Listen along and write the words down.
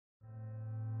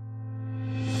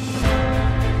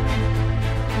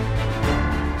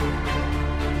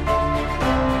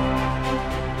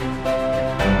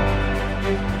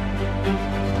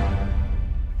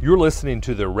You're listening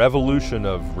to The Revolution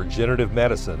of Regenerative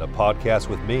Medicine, a podcast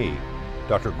with me,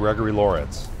 Dr. Gregory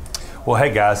Laurence. Well,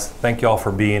 hey guys, thank you all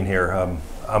for being here. I'm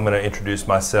going to introduce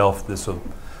myself. This will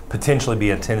potentially be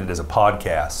intended as a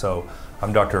podcast. So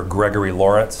I'm Dr. Gregory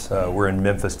Laurence. We're in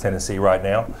Memphis, Tennessee right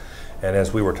now. And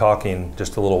as we were talking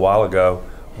just a little while ago,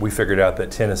 we figured out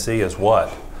that Tennessee is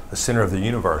what? The center of the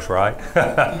universe, right?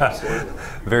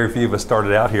 Very few of us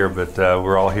started out here, but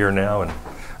we're all here now. And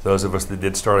those of us that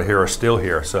did start here are still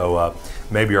here. So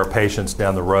maybe our patients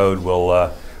down the road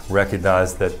will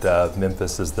recognize that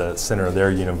Memphis is the center of their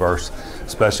universe,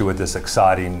 especially with this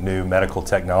exciting new medical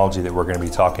technology that we're going to be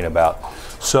talking about.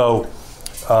 So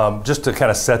just to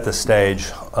kind of set the stage,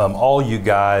 all you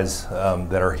guys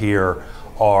that are here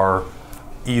are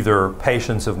either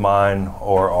patients of mine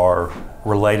or are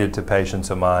related to patients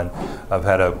of mine. I've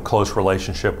had a close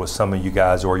relationship with some of you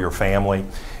guys or your family,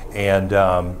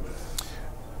 and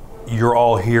you're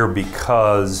all here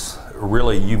because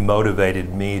really you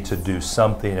motivated me to do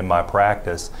something in my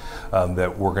practice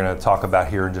that we're going to talk about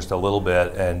here in just a little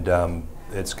bit, and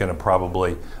it's going to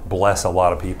probably bless a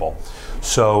lot of people.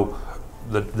 So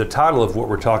the title of what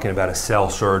we're talking about is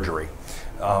cell surgery.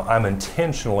 I'm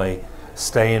intentionally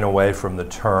staying away from the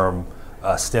term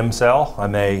stem cell. I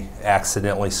may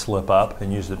accidentally slip up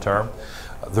and use the term.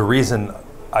 The reason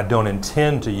I don't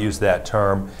intend to use that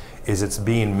term is it's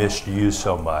being misused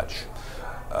so much.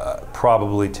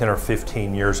 Probably 10 or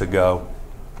 15 years ago,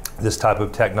 this type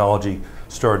of technology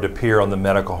started to appear on the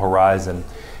medical horizon,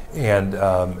 and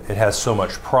it has so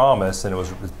much promise, and it's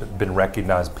been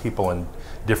recognized. People in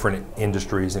different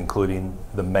industries, including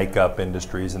the makeup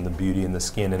industries and the beauty and the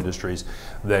skin industries,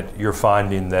 that you're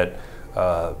finding that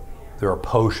there are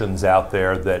potions out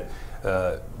there that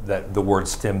that the word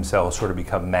stem cell has sort of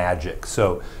become magic.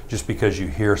 So just because you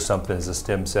hear something as a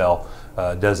stem cell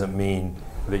doesn't mean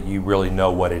that you really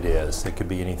know what it is. It could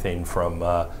be anything from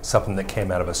something that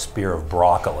came out of a spear of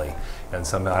broccoli, and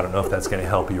somehow I don't know if that's going to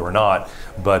help you or not.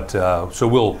 But so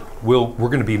we're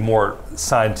going to be more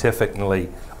scientifically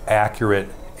accurate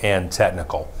and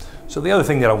technical. So the other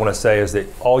thing that I want to say is that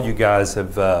all you guys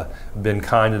have been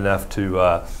kind enough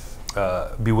to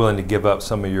be willing to give up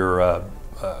some of your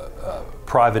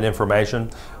private information,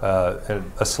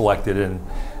 selected,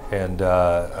 and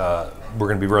we're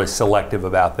going to be really selective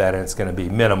about that, and it's going to be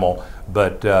minimal,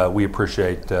 but we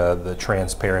appreciate the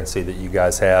transparency that you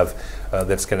guys have.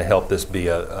 That's going to help this be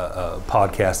a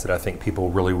podcast that I think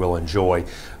people really will enjoy.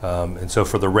 And so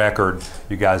for the record,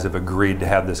 you guys have agreed to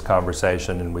have this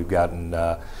conversation, and we've gotten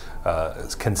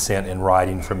consent in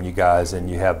writing from you guys, and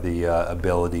you have the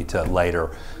ability to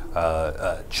later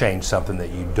change something that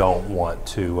you don't want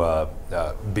to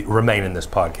remain in this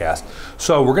podcast.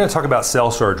 So we're going to talk about cell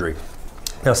surgery.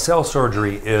 Now, cell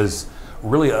surgery is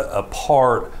really a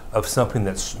part of something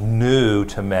that's new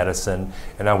to medicine,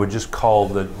 and I would just call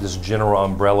this general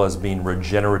umbrella as being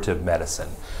regenerative medicine.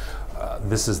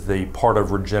 This is the part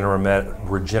of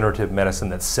regenerative medicine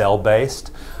that's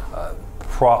cell-based.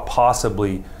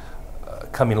 Possibly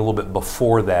coming a little bit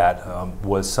before that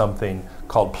was something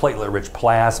called platelet-rich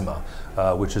plasma,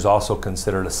 which is also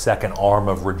considered a second arm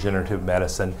of regenerative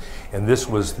medicine. And this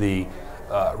was the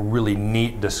really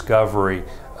neat discovery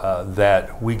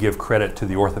that we give credit to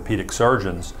the orthopedic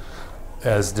surgeons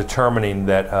as determining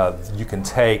that you can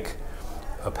take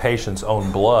a patient's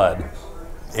own blood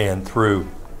and through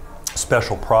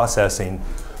special processing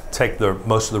take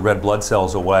most of the red blood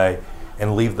cells away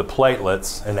and leave the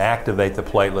platelets and activate the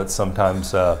platelets,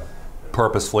 sometimes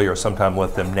purposefully or sometimes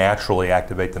let them naturally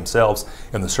activate themselves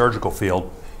in the surgical field,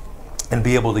 and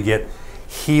be able to get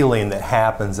healing that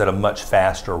happens at a much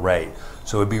faster rate.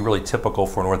 So it'd be really typical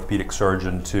for an orthopedic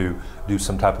surgeon to do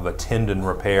some type of a tendon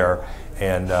repair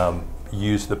and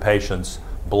use the patient's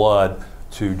blood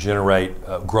to generate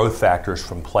growth factors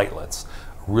from platelets.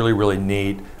 Really, really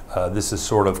neat. This is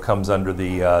sort of comes under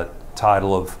the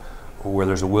title of where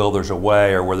there's a will, there's a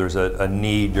way, or where there's a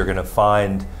need, you're going to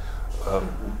find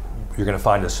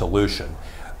a solution.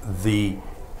 The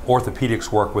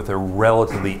orthopedics work with a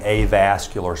relatively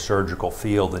avascular surgical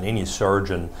field, and any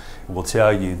surgeon will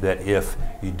tell you that if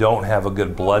you don't have a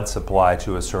good blood supply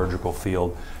to a surgical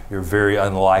field, you're very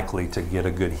unlikely to get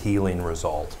a good healing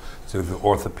result. So the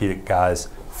orthopedic guys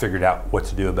figured out what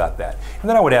to do about that. And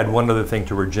then I would add one other thing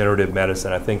to regenerative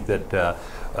medicine. I think that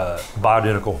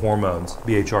bioidentical hormones,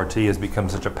 BHRT, has become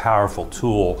such a powerful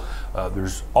tool.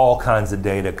 There's all kinds of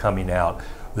data coming out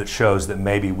that shows that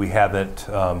maybe we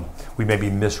maybe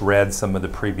misread some of the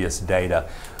previous data.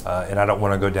 And I don't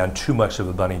want to go down too much of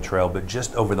a bunny trail, but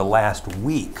just over the last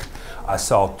week, I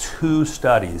saw 2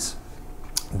 studies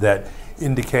that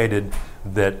indicated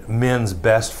that men's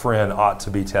best friend ought to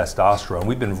be testosterone.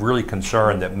 We've been really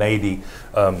concerned that maybe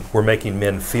we're making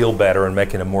men feel better and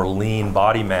making a more lean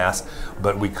body mass,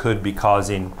 but we could be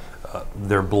causing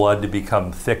their blood to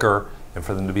become thicker and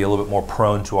for them to be a little bit more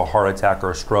prone to a heart attack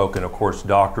or a stroke. And of course,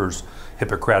 doctors'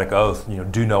 Hippocratic oath,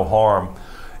 do no harm.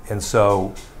 And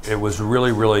so it was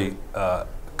really, really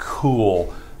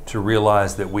cool to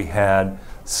realize that we had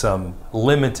some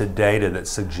limited data that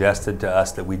suggested to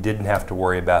us that we didn't have to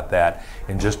worry about that.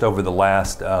 And just over the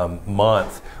last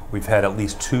month, we've had at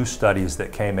least 2 studies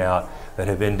that came out that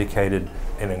have indicated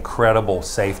an incredible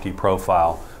safety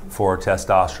profile for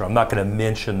testosterone. I'm not going to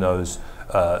mention those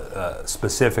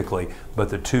specifically, but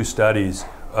the 2 studies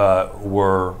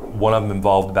were, one of them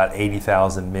involved about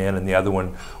 80,000 men, and the other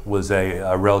one was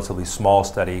a relatively small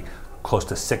study, close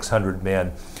to 600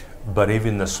 men. But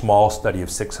even the small study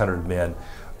of 600 men,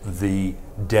 the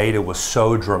data was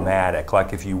so dramatic.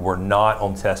 Like if you were not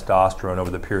on testosterone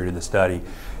over the period of the study,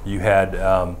 you had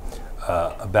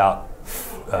about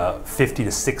 50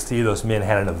 to 60 of those men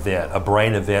had an event, a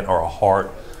brain event or a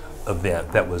heart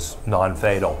event that was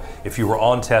non-fatal. If you were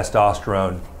on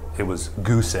testosterone, it was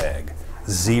goose egg,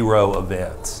 0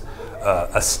 events.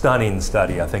 A stunning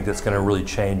study, I think, that's going to really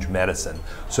change medicine.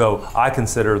 So I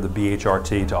consider the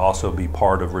BHRT to also be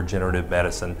part of regenerative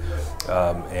medicine,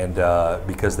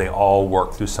 because they all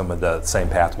work through some of the same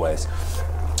pathways.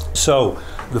 So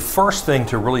the first thing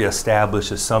to really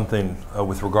establish is something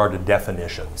with regard to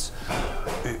definitions.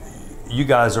 You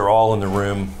guys are all in the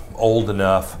room old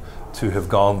enough to have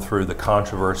gone through the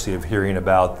controversy of hearing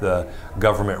about the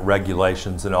government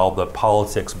regulations and all the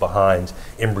politics behind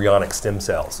embryonic stem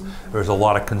cells. There was a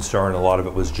lot of concern, a lot of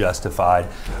it was justified.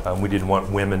 We didn't want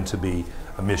women to be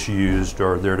misused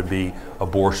or there to be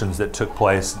abortions that took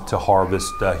place to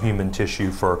harvest human tissue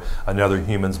for another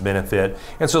human's benefit.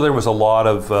 And so there was a lot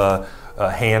of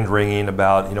hand-wringing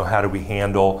about, how do we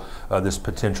handle this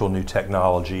potential new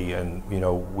technology, and we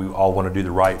all want to do the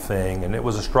right thing, and it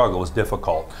was a struggle, it was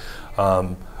difficult.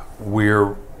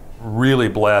 We're really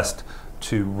blessed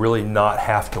to really not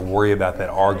have to worry about that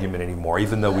argument anymore,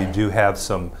 even though we do have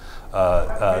some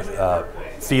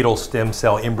fetal stem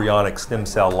cell, embryonic stem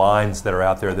cell lines that are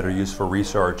out there that are used for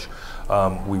research.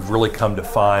 We've really come to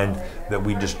find that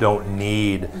we just don't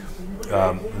need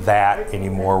that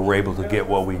anymore. We're able to get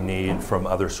what we need from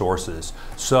other sources.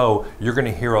 So you're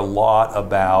going to hear a lot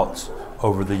about,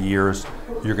 over the years,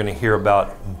 you're going to hear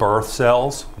about birth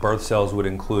cells. Birth cells would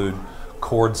include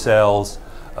cord cells,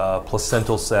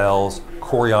 placental cells,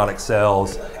 chorionic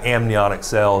cells, amniotic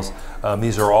cells.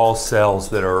 These are all cells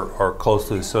that are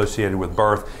closely associated with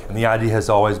birth. And the idea has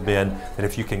always been that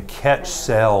if you can catch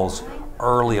cells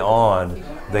early on,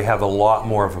 they have a lot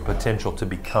more of a potential to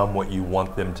become what you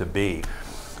want them to be.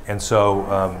 And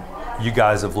so you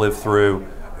guys have lived through,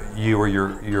 you or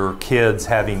your kids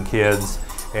having kids,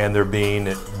 and they're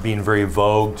being very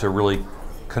vogue to really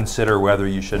consider whether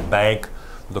you should bank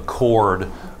the cord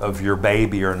of your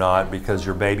baby or not, because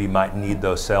your baby might need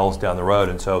those cells down the road.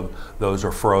 And so those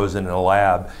are frozen in a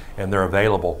lab and they're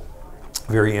available.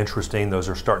 Very interesting. Those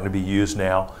are starting to be used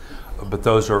now. But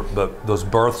those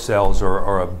birth cells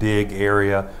are a big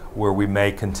area where we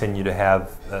may continue to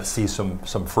have see some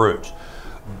fruit.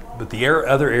 But the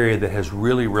other area that has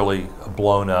really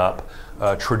blown up,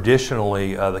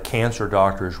 traditionally the cancer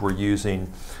doctors were using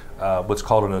what's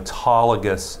called an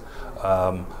autologous,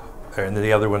 and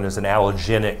the other one is an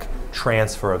allogenic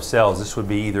transfer of cells. This would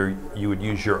be either you would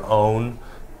use your own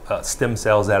stem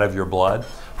cells out of your blood,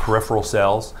 peripheral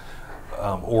cells,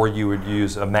 or you would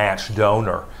use a matched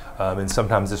donor. And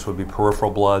sometimes this would be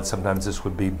peripheral blood, sometimes this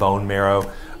would be bone marrow.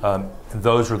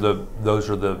 Those are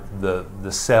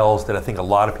the cells that I think a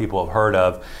lot of people have heard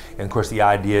of. And of course the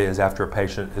idea is after a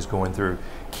patient is going through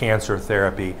cancer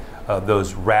therapy,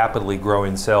 those rapidly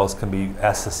growing cells can be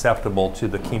as susceptible to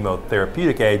the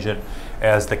chemotherapeutic agent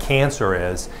as the cancer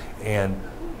is. And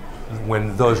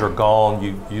when those are gone,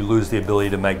 you lose the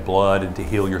ability to make blood and to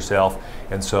heal yourself.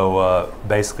 And so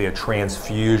basically a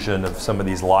transfusion of some of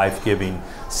these life-giving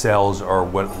cells are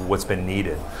what's been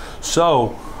needed. So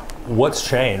what's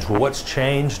changed? Well, what's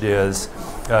changed is,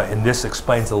 and this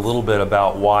explains a little bit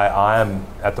about why I'm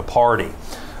at the party.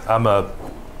 I'm a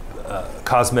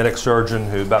cosmetic surgeon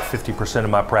who about 50% of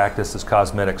my practice is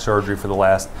cosmetic surgery for the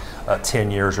last 10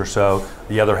 years or so.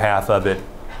 The other half of it,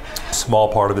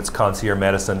 small part of it's concierge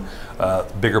medicine.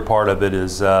 Bigger part of it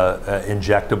is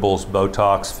injectables,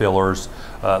 Botox, fillers,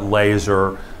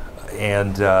 laser,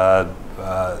 and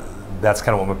that's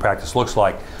kind of what my practice looks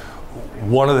like.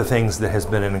 One of the things that has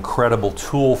been an incredible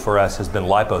tool for us has been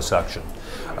liposuction.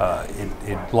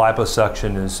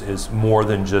 Liposuction is more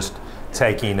than just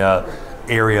taking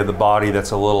area of the body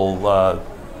that's a little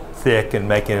thick and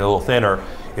making it a little thinner.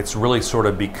 It's really sort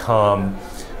of become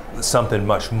something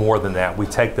much more than that. We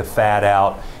take the fat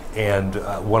out, and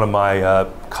one of my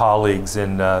colleagues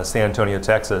in San Antonio,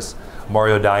 Texas,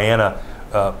 Mario Diana,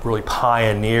 really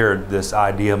pioneered this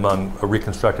idea among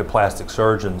reconstructive plastic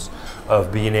surgeons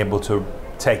of being able to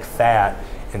take fat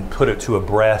and put it to a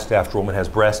breast after a woman has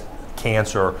breast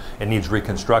cancer and needs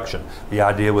reconstruction. The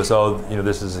idea was, oh, you know,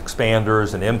 this is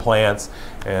expanders and implants,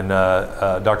 and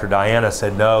Dr. Diana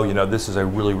said, no, you know, this is a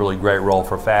really, really great role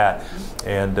for fat.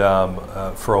 And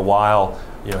for a while,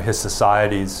 you know, his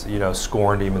societies, you know,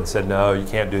 scorned him and said, no, you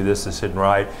can't do this isn't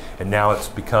right. And now it's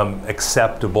become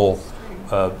acceptable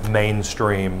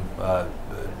mainstream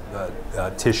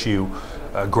tissue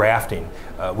grafting.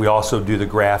 We also do the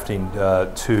grafting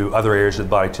to other areas of the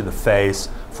body, to the face,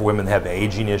 for women that have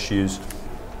aging issues.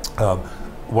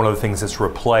 One of the things that's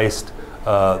replaced,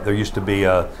 there used to be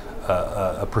a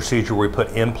procedure where we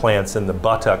put implants in the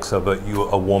buttocks of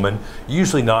a woman,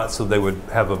 usually not so they would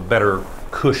have a better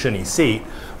cushiony seat,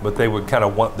 but they would kind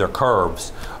of want their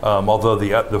curves, although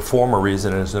the former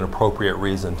reason is an appropriate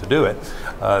reason to do it.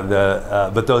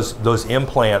 But those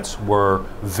implants were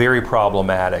very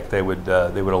problematic. They would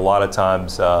a lot of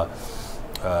times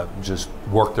just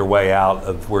work their way out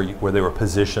of where they were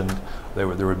positioned. There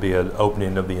would be an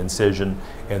opening of the incision,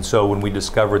 and so when we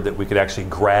discovered that we could actually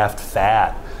graft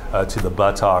fat to the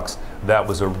buttocks, that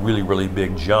was a really, really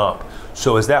big jump.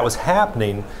 So as that was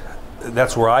happening,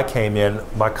 that's where I came in.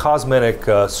 My cosmetic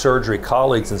surgery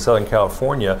colleagues in Southern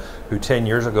California, who 10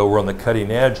 years ago were on the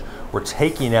cutting edge, were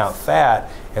taking out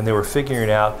fat, and they were figuring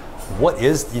out what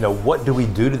do we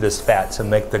do to this fat to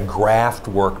make the graft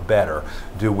work better?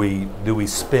 Do we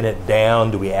spin it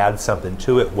down? Do we add something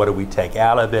to it? What do we take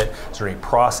out of it? Is there any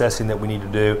processing that we need to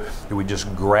do? Do we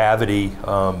just gravity,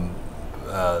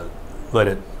 let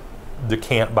it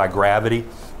decant by gravity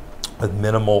with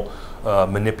minimal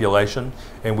manipulation?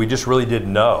 And we just really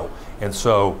didn't know. And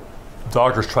so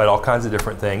doctors tried all kinds of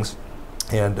different things,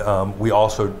 and we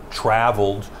also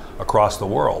traveled across the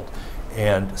world.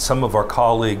 And some of our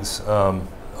colleagues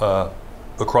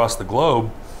across the globe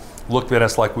looked at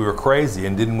us like we were crazy,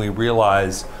 and didn't we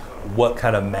realize what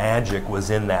kind of magic was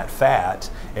in that fat?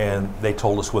 And they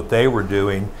told us what they were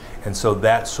doing, and so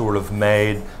that sort of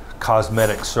made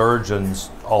cosmetic surgeons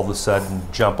all of a sudden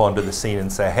jump onto the scene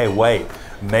and say, hey, wait,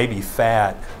 maybe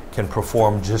fat can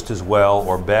perform just as well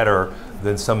or better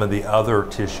than some of the other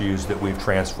tissues that we've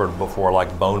transferred before,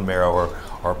 like bone marrow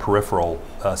or peripheral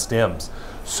stems.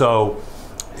 So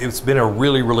it's been a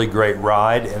really, really great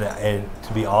ride, and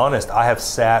to be honest, I have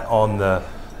sat on the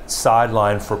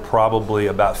sideline for probably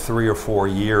about 3 or 4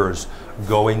 years,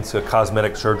 going to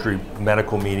cosmetic surgery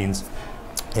medical meetings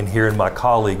and hearing my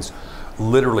colleagues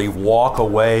literally walk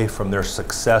away from their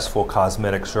successful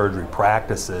cosmetic surgery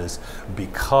practices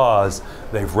because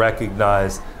they've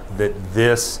recognized that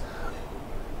this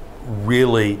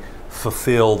really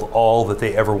fulfilled all that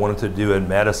they ever wanted to do in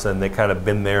medicine. They kind of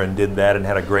been there and did that and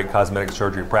had a great cosmetic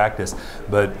surgery practice,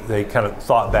 but they kind of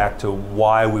thought back to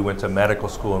why we went to medical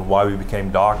school and why we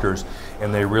became doctors,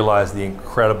 and they realized the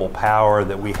incredible power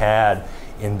that we had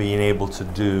in being able to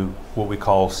do what we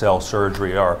call cell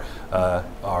surgery, or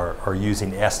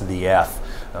using SVF.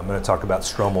 I'm going to talk about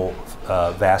stromal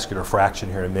vascular fraction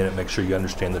here in a minute, make sure you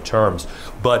understand the terms.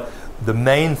 But the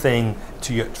main thing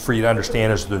for you to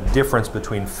understand is the difference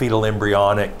between fetal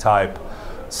embryonic type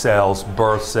cells,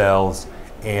 birth cells,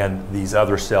 and these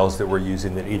other cells that we're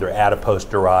using that either adipose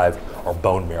derived or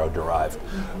bone marrow derived.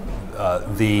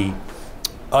 The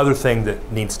other thing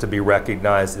that needs to be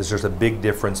recognized is there's a big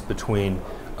difference between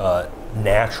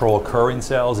natural occurring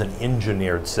cells and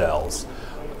engineered cells.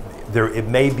 It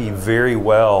may be very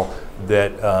well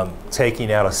that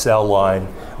taking out a cell line,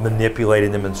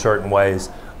 manipulating them in certain ways,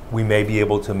 we may be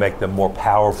able to make them more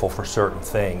powerful for certain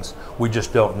things. We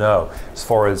just don't know. As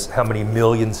far as how many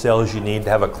million cells you need to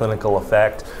have a clinical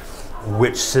effect,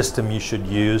 which system you should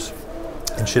use,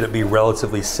 and should it be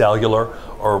relatively cellular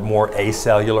or more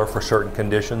acellular for certain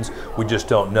conditions, we just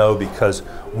don't know, because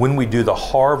when we do the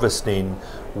harvesting,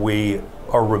 we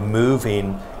are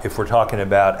removing, if we're talking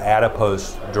about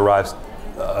adipose-derived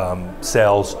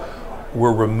cells,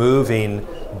 we're removing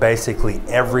basically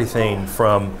everything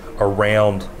from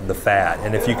around the fat.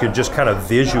 And if you could just kind of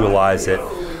visualize it,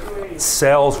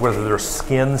 cells, whether they're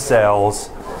skin cells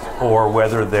or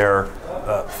whether they're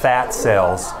fat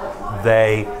cells,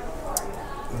 they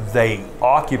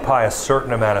occupy a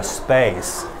certain amount of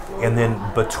space, and then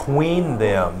between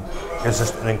them is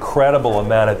just an incredible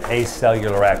amount of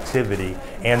acellular activity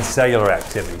and cellular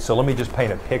activity. So let me just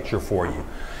paint a picture for you.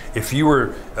 If you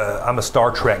were, I'm a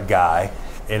Star Trek guy,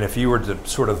 And if you were to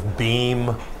sort of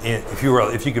beam, if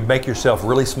you could make yourself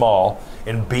really small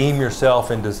and beam yourself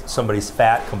into somebody's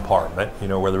fat compartment, you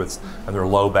know, whether it's on their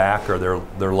low back or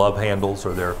their love handles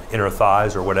or their inner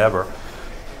thighs or whatever,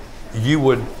 you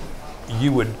would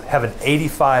have an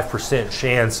 85%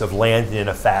 chance of landing in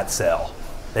a fat cell.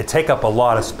 They take up a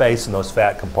lot of space in those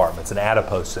fat compartments, an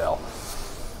adipose cell.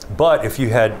 But if you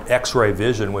had X-ray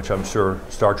vision, which I'm sure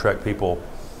Star Trek people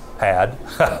had,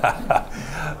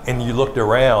 and you looked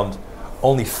around,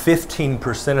 only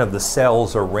 15% of the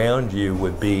cells around you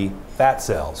would be fat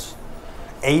cells.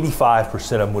 85% of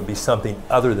them would be something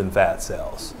other than fat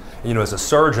cells. You know, as a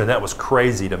surgeon, that was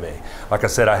crazy to me. Like I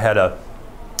said, I had a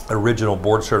original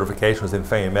board certification was in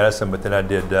family medicine, but then I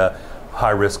did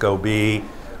high-risk OB, did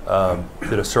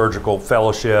a surgical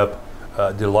fellowship,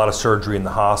 did a lot of surgery in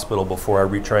the hospital before I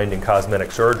retrained in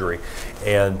cosmetic surgery.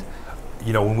 And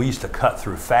you know, when we used to cut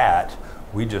through fat,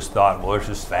 we just thought, well, there's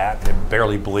just fat and it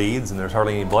barely bleeds and there's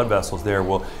hardly any blood vessels there.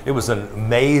 Well, it was an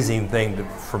amazing thing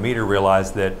for me to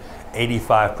realize that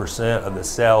 85% of the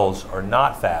cells are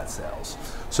not fat cells.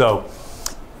 So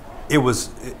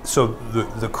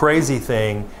the crazy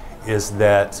thing is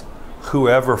that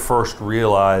whoever first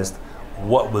realized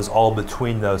what was all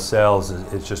between those cells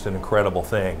is just an incredible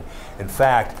thing. In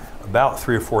fact, about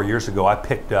 3 or 4 years ago, I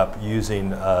picked up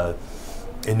using a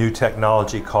new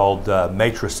technology called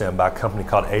Matricem by a company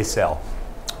called ACell.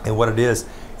 And what it is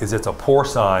it's a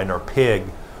porcine or pig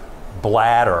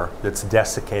bladder that's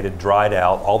desiccated, dried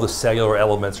out, all the cellular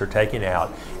elements are taken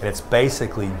out, and it's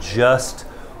basically just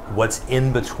what's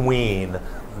in between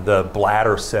the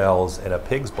bladder cells in a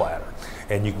pig's bladder.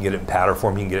 And you can get it in powder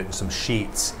form, you can get it in some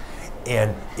sheets.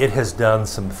 And it has done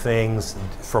some things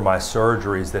for my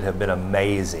surgeries that have been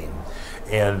amazing.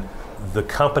 And the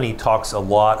company talks a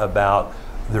lot about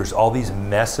there's all these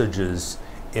messages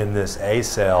in this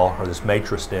ACell, or this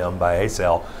Matricem by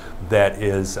ACell, that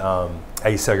is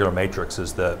acellular matrix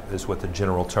is what the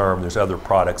general term. There's other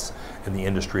products in the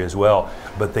industry as well,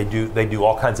 but they do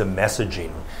all kinds of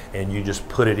messaging, and you just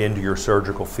put it into your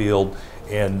surgical field,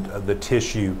 and the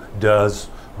tissue does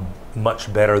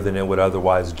much better than it would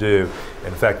otherwise do.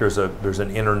 In fact, there's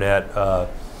an internet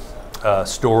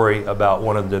story about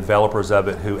one of the developers of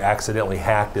it who accidentally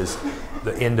hacked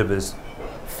the end of his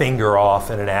finger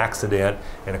off in an accident,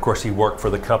 and of course he worked for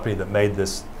the company that made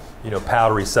this, you know,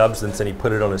 powdery substance, and he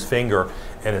put it on his finger,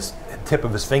 and his tip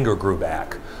of his finger grew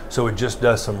back. So it just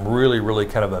does some really, really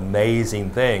kind of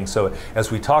amazing things. So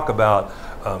as we talk about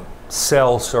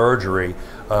cell surgery,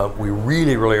 we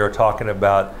really, really are talking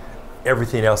about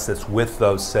everything else that's with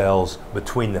those cells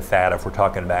between the fat, if we're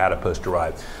talking about adipose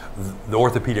derived. The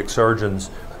orthopedic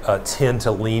surgeons tend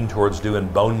to lean towards doing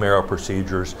bone marrow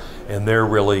procedures, and they're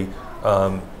really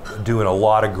doing a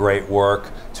lot of great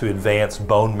work to advance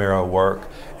bone marrow work.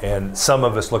 And some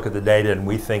of us look at the data and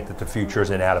we think that the future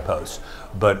is in adipose,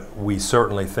 but we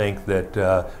certainly think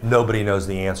that nobody knows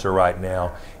the answer right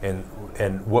now.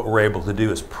 And what we're able to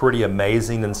do is pretty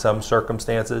amazing in some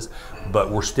circumstances, but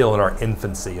we're still in our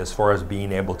infancy as far as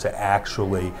being able to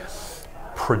actually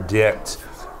predict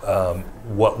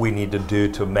what we need to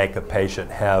do to make a patient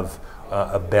have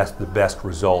the best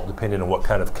result, depending on what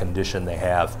kind of condition they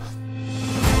have.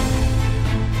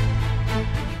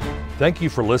 Thank you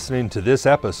for listening to this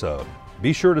episode.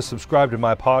 Be sure to subscribe to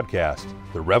my podcast,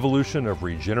 The Revolution of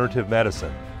Regenerative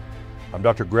Medicine. I'm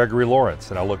Dr. Gregory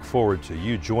Laurence, and I look forward to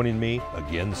you joining me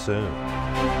again soon.